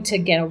trying to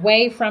get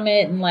away from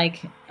it and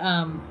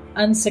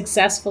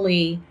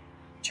unsuccessfully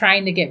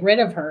trying to get rid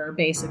of her,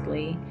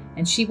 basically.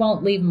 And she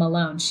won't leave him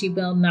alone. She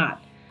will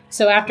not.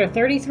 So after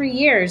 33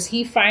 years,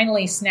 he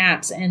finally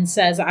snaps and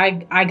says,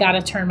 I got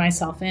to turn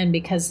myself in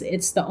because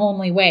it's the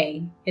only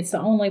way. It's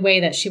the only way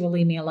that she will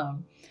leave me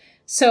alone.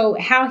 So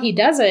how he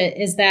does it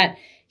is that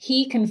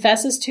he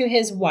confesses to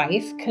his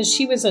wife because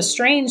she was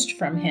estranged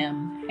from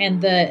him.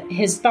 And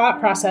his thought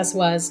process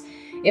was,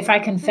 if I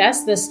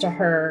confess this to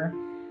her,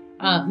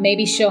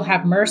 maybe she'll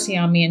have mercy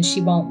on me and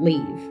she won't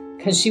leave.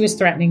 Because she was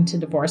threatening to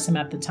divorce him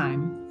at the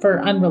time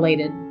for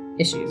unrelated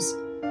issues.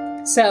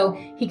 So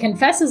he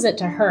confesses it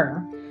to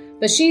her,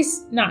 but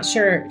she's not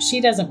sure. She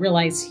doesn't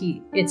realize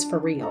it's for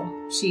real.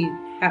 She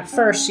at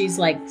first she's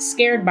like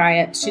scared by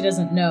it. She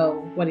doesn't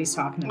know what he's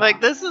talking about.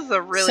 Like, this is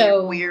a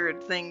really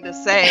weird thing to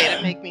say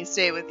to make me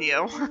stay with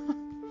you.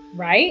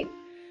 Right?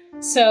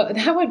 So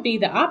that would be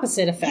the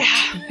opposite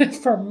effect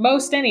for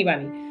most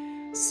anybody.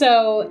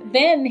 So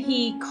then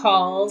he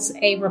calls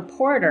a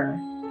reporter,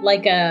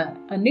 like a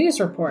news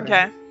reporter.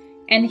 Okay.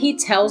 And he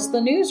tells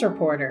the news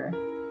reporter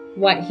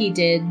what he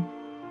did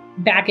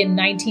back in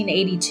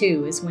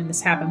 1982 is when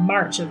this happened,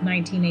 March of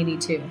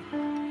 1982.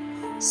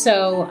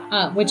 So,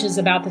 which is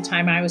about the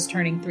time I was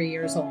turning 3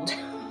 years old.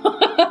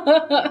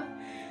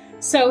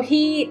 So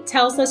he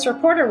tells this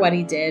reporter what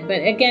he did,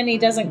 but again, he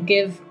doesn't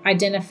give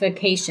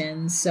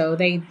identifications, so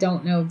they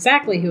don't know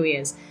exactly who he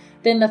is.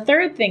 Then the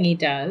third thing he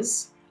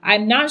does,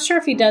 I'm not sure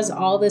if he does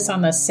all this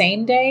on the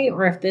same day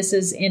or if this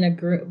is in a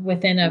group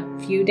within a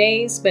few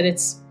days, but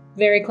it's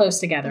very close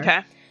together. Okay.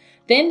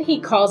 Then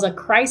he calls a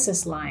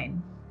crisis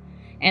line,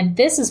 and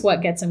this is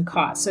what gets him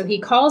caught. So he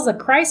calls a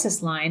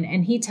crisis line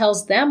and he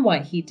tells them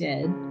what he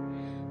did,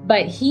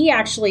 but he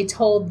actually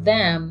told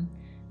them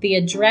the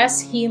address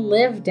he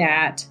lived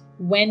at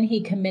when he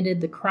committed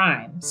the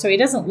crime. So he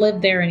doesn't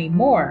live there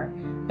anymore,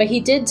 but he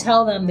did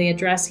tell them the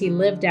address he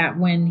lived at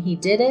when he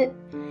did it.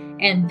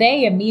 And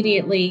they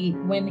immediately,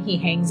 when he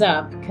hangs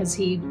up, because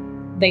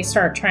they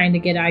start trying to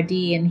get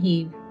ID and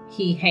he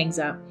hangs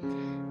up,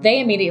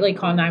 they immediately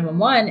call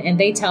 911 and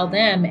they tell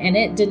them, and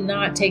it did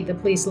not take the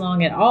police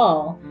long at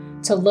all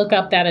to look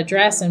up that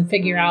address and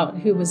figure out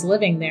who was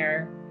living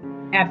there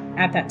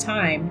at that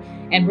time,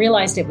 and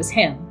realized it was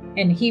him.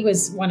 And he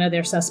was one of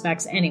their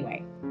suspects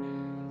anyway.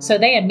 So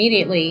they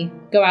immediately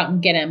go out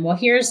and get him. Well,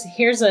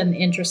 here's an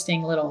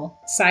interesting little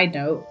side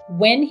note.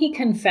 When he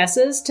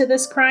confesses to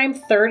this crime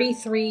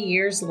 33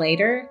 years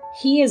later,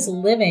 he is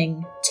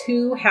living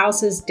 2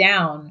 houses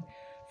down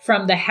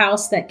from the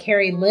house that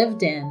Carrie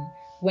lived in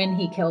when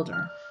he killed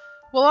her.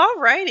 Well,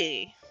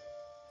 alrighty.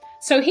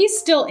 So he's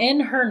still in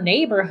her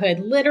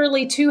neighborhood,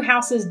 literally 2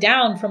 houses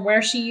down from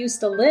where she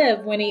used to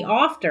live when he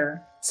offed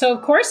her. So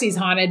of course he's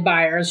haunted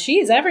by her.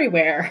 She's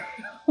everywhere.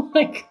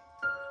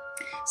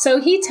 So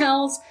he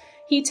tells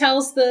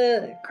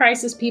the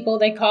crisis people,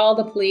 they call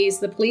the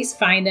police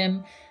find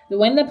him.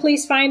 When the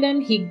police find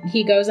him,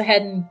 he goes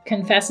ahead and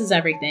confesses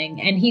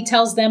everything. And he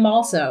tells them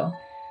also,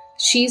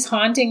 she's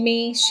haunting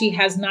me. She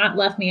has not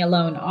left me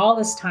alone all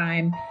this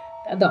time.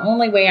 The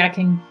only way I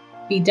can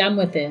be done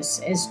with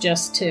this is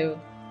just to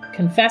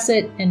confess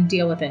it and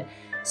deal with it.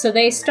 So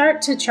they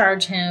start to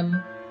charge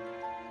him.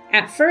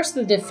 At first,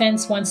 the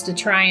defense wants to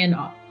try and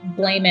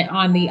blame it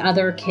on the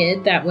other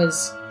kid that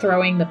was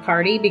throwing the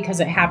party because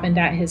it happened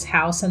at his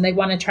house. And they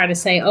want to try to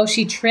say, oh,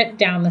 she tripped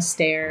down the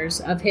stairs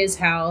of his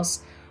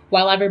house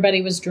while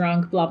everybody was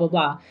drunk, blah, blah,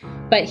 blah.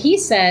 But he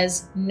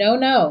says,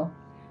 no,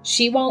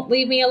 she won't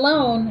leave me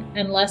alone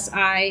unless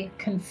I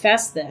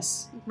confess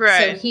this.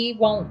 Right. So he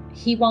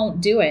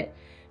won't do it.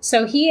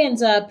 So he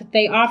ends up,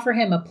 they offer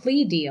him a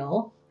plea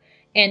deal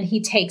and he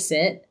takes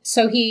it.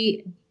 So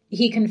he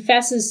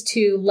confesses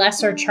to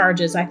lesser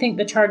charges. I think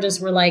the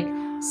charges were like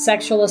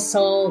sexual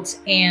assault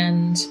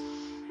and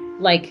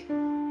like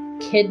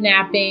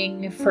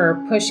kidnapping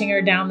for pushing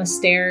her down the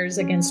stairs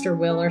against her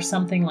will or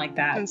something like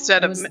that.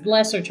 Instead of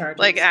lesser charges.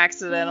 Like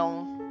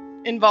accidental,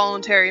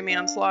 involuntary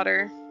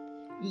manslaughter.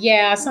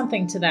 Yeah,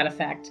 something to that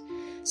effect.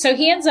 So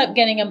he ends up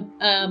getting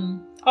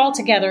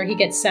altogether, he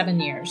gets 7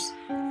 years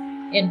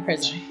in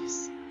prison.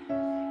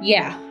 Jeez.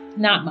 Yeah,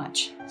 not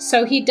much.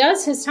 So he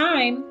does his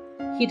time.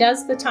 He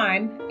does the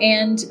time,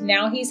 and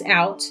now he's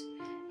out.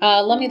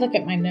 Let me look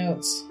at my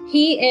notes.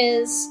 He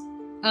is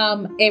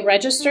a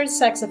registered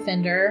sex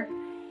offender,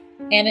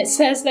 and it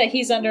says that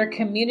he's under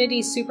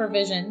community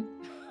supervision.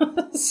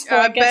 So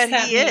I guess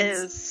bet he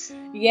is.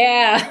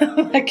 Yeah,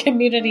 the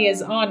community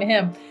is on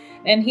him.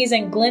 And he's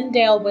in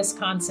Glendale,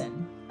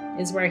 Wisconsin,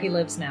 is where he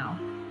lives now.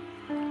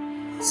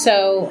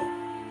 So,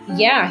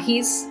 yeah,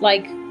 he's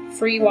like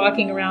free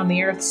walking around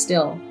the earth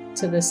still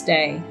to this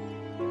day.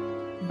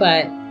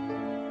 But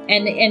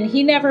and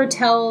he never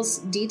tells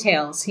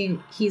details.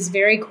 He's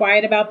very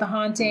quiet about the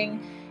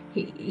haunting.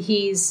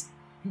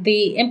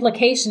 The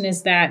implication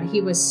is that he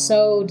was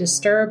so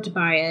disturbed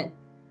by it.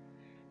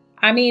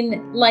 I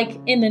mean, like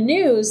in the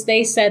news,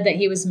 they said that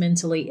he was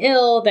mentally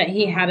ill, that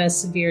he had a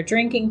severe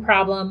drinking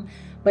problem.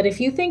 But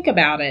if you think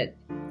about it,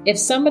 if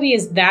somebody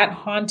is that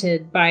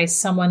haunted by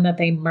someone that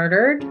they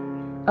murdered,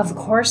 of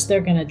course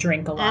they're going to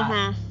drink a lot.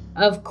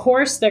 Mm-hmm. Of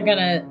course they're going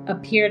to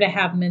appear to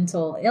have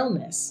mental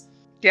illness.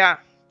 Yeah,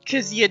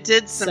 because you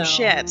did some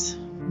shit.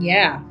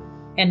 Yeah,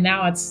 and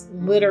now it's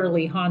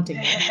literally haunting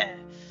you.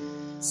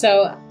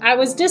 So I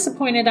was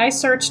disappointed. I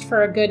searched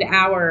for a good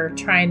hour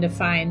trying to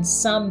find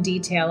some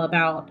detail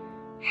about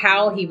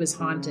how he was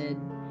haunted,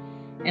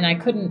 and I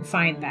couldn't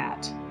find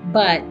that.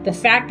 But the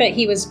fact that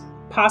he was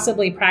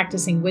possibly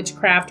practicing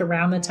witchcraft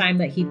around the time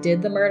that he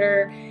did the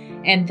murder,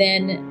 and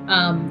then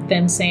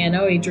them saying,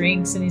 oh, he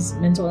drinks and he's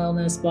mental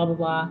illness, blah, blah,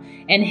 blah,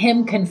 and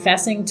him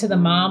confessing to the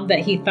mom that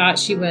he thought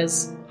she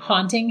was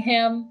haunting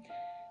him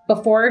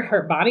before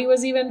her body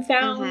was even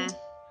found. Mm-hmm.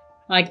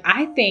 Like,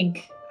 I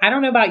think I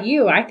don't know about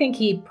you. I think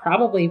he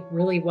probably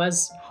really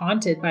was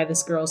haunted by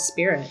this girl's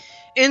spirit.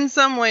 In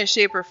some way,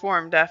 shape, or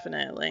form,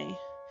 definitely.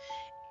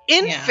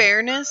 In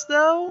fairness,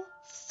 though,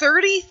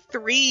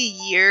 33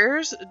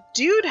 years,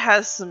 dude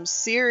has some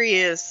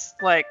serious,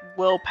 like,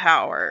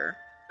 willpower.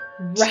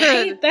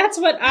 Right? That's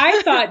what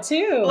I thought,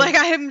 too. Like,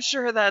 I'm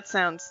sure that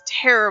sounds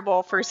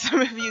terrible for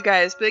some of you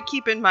guys, but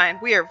keep in mind,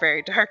 we are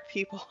very dark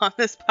people on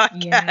this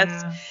podcast.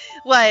 Yeah.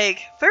 Like,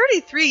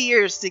 33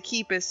 years to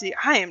keep a secret.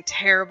 I am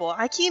terrible.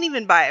 I can't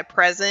even buy a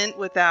present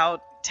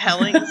without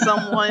telling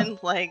someone,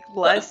 like,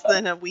 less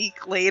than a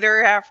week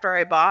later after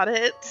I bought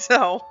it,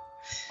 so...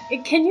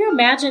 Can you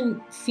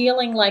imagine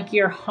feeling like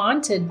you're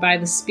haunted by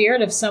the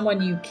spirit of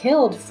someone you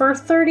killed for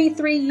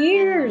 33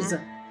 years?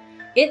 Mm-hmm.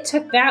 It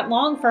took that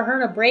long for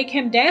her to break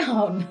him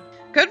down.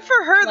 Good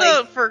for her,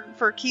 like, though,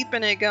 for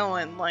keeping it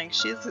going. Like,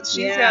 she's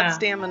got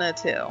stamina,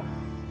 too.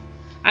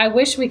 I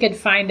wish we could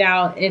find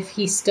out if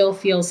he still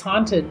feels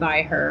haunted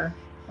by her,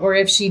 or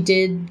if she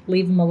did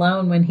leave him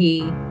alone when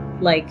he,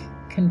 like,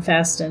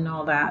 confessed and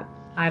all that.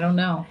 I don't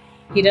know.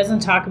 He doesn't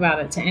talk about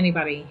it to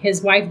anybody.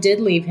 His wife did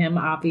leave him,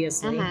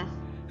 obviously.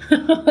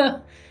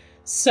 Mm-hmm.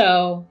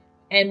 So,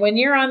 and when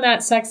you're on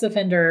that sex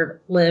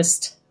offender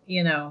list,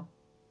 you know,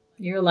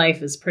 your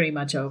life is pretty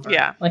much over.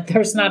 Yeah. Like,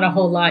 there's not a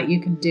whole lot you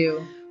can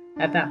do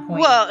at that point.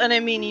 Well, and I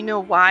mean, you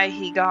know why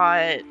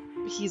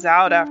he's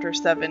out after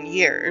 7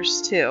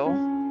 years, too.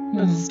 Mm-hmm.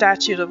 The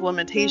statute of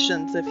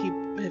limitations, if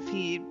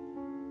he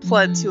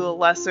pled to a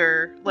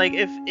lesser, like,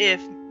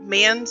 if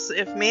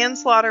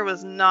manslaughter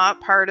was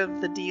not part of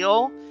the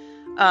deal,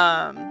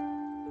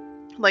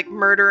 like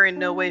murder in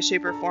no way,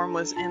 shape, or form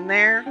was in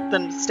there,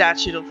 then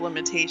statute of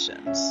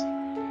limitations.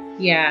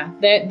 Yeah,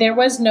 there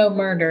was no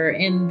murder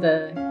in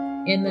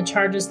the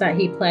charges that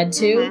he pled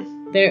to.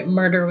 Mm-hmm. The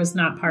murder was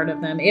not part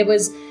of them. It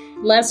was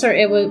lesser.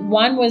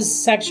 One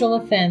was sexual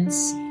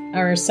offense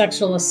or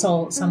sexual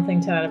assault, something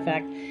to that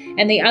effect,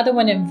 and the other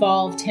one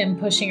involved him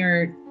pushing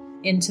her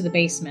into the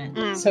basement.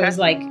 Okay. So it was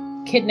like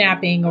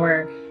kidnapping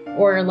or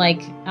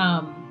like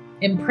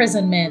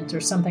imprisonment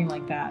or something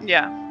like that.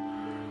 Yeah.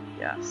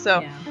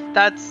 So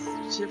that's,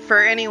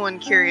 for anyone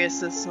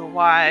curious as to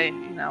why,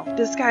 you know,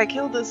 this guy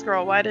killed this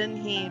girl, why didn't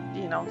he,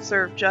 you know,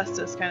 serve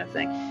justice, kind of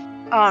thing.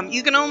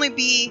 You can only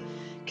be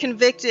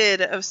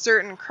convicted of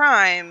certain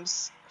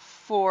crimes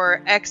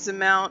for X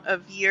amount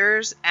of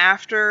years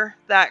after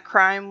that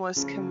crime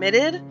was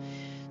committed.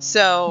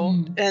 So,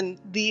 and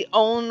the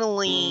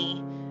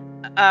only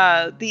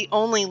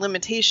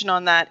limitation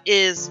on that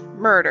is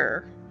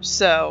murder.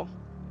 So,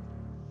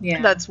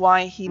 that's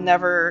why he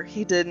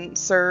didn't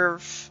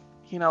serve,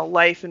 you know,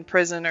 life in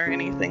prison or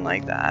anything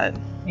like that.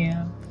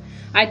 Yeah.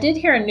 I did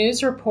hear a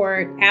news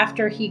report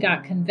after he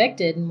got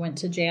convicted and went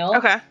to jail.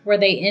 Okay. Where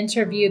they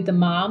interviewed the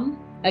mom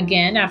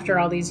again after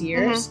all these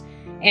years.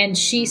 Mm-hmm. And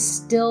she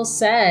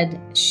said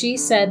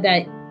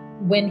that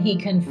when he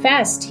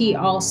confessed, he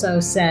also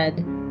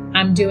said,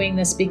 I'm doing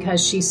this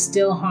because she's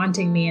still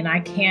haunting me and I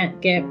can't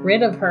get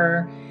rid of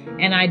her.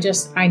 And I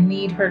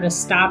need her to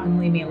stop and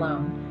leave me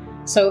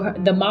alone. So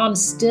the mom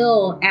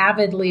still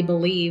avidly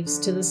believes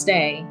to this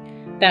day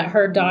that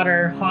her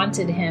daughter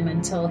haunted him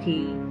until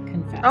he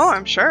confessed. Oh,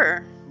 I'm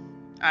sure.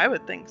 I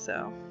would think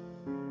so.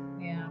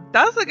 Yeah.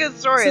 That's a good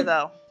story,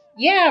 though.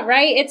 Yeah,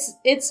 right?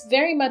 It's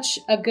very much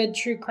a good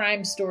true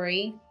crime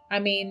story. I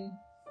mean,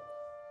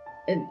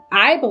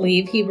 I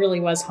believe he really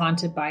was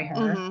haunted by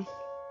her,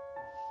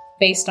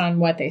 based on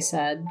what they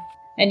said.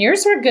 And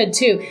yours were good,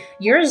 too.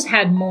 Yours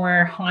had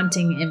more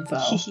haunting info,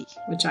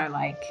 which I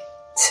like.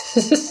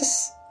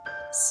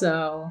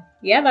 So,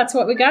 yeah, that's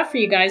what we got for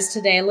you guys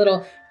today. A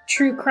little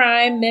true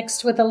crime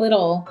mixed with a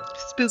little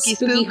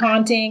spooky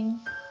haunting.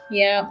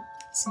 Yeah,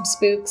 some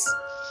spooks.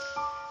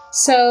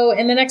 So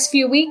in the next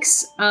few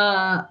weeks,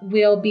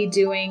 we'll be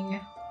doing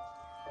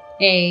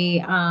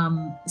a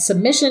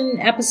submission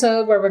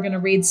episode where we're going to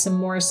read some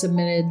more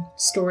submitted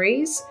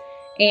stories.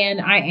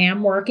 And I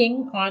am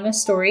working on a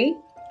story.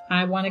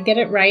 I want to get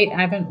it right.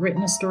 I haven't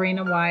written a story in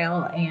a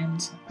while,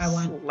 and I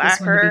want this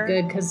one to be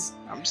good because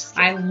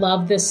I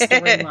love this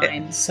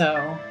storyline.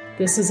 So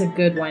this is a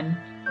good one.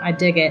 I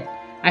dig it.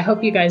 I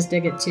hope you guys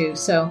dig it too.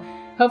 So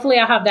hopefully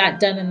I'll have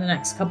that done in the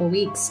next couple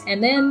weeks.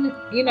 And then,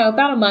 you know,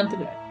 about a month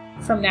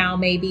from now,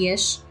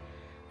 maybe-ish,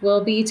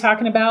 we'll be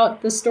talking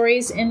about the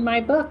stories in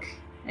my book.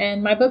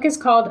 And my book is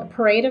called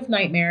Parade of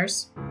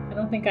Nightmares. I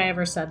don't think I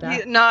ever said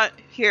that. Not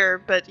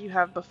here, but you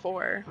have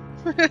before.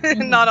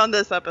 Not on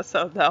this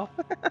episode, though.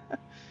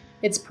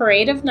 It's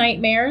Parade of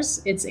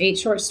Nightmares. It's 8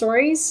 short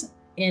stories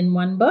in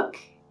one book.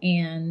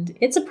 And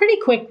it's a pretty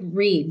quick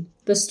read.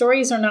 The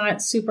stories are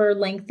not super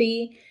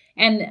lengthy.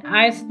 And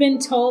I've been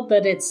told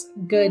that it's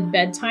good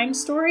bedtime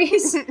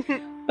stories.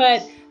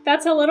 But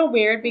that's a little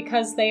weird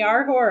because they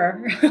are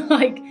horror.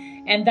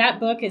 And that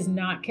book is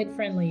not kid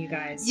friendly, you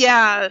guys.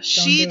 Yeah,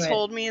 she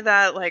told me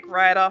that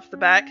right off the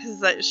bat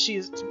because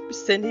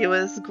Cindy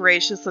was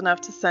gracious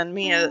enough to send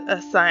me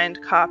a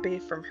signed copy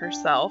from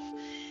herself.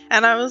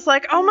 And I was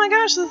like, oh my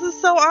gosh, this is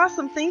so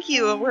awesome. Thank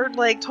you. We're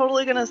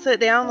totally going to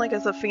sit down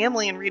as a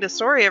family and read a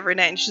story every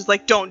night. And she's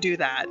like, don't do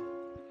that.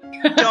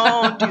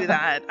 Don't do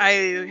that.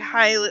 I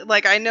highly,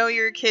 like, I know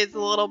your kid's a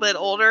little bit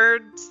older,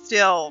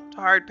 still,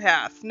 hard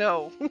pass.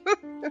 No.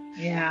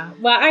 Yeah.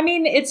 Well, I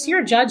mean, it's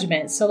your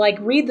judgment. So, like,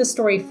 read the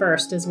story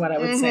first is what I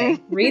would say.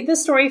 Read the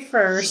story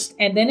first,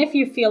 and then if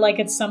you feel like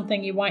it's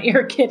something you want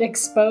your kid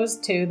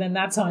exposed to, then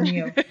that's on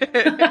you.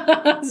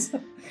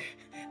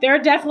 There are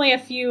definitely a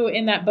few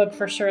in that book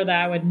for sure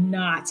that I would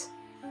not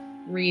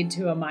read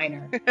to a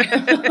minor.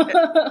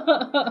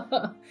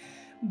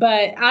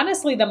 But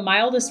honestly, the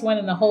mildest one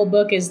in the whole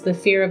book is the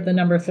fear of the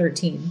number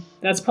 13.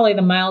 That's probably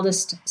the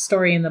mildest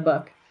story in the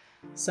book.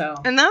 So,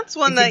 and that's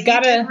one that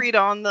you did read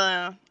on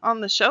the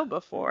show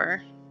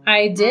before.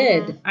 I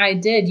did. I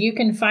did. You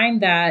can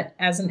find that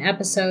as an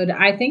episode.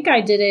 I think I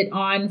did it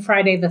on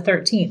Friday the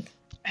 13th.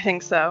 I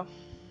think so.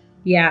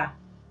 Yeah.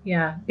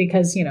 Yeah.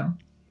 Because, you know,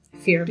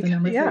 fear of the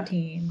number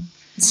 13.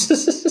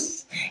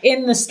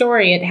 In the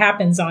story, it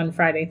happens on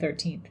Friday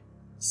 13th.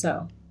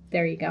 So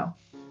there you go.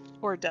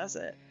 Or does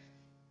it?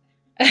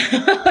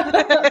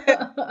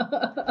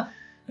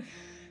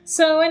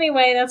 So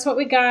anyway, that's what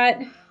we got.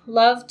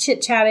 Love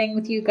chit-chatting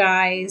with you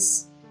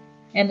guys.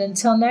 And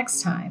until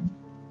next time,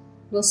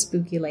 we'll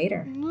spook you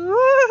later.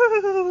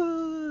 Woo!